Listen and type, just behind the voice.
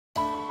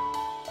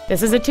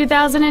This is a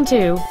 2002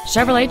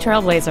 Chevrolet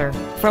TrailBlazer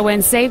for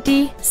when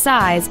safety,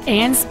 size,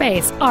 and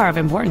space are of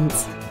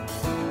importance.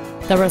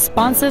 The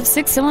responsive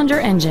 6-cylinder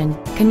engine,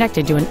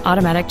 connected to an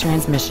automatic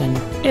transmission,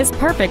 is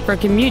perfect for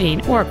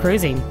commuting or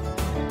cruising.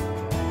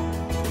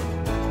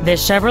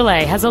 This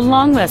Chevrolet has a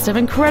long list of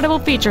incredible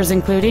features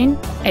including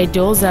a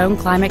dual-zone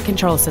climate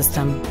control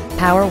system,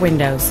 power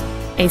windows,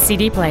 a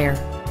CD player,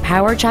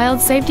 power child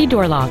safety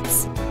door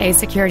locks, a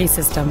security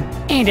system,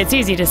 and it's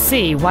easy to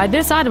see why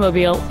this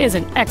automobile is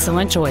an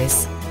excellent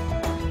choice.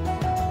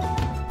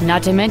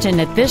 Not to mention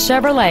that this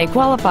Chevrolet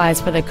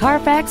qualifies for the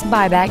Carfax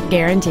buyback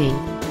guarantee.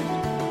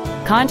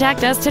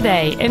 Contact us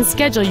today and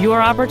schedule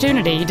your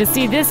opportunity to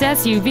see this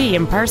SUV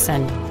in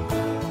person.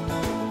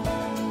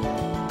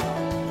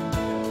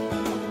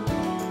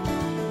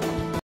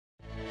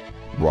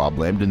 Rob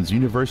Lambdin's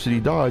University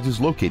Dodge is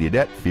located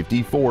at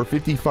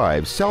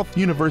 5455 South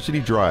University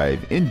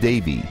Drive in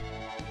Davie.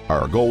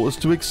 Our goal is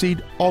to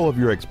exceed all of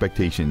your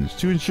expectations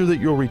to ensure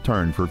that you'll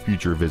return for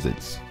future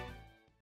visits.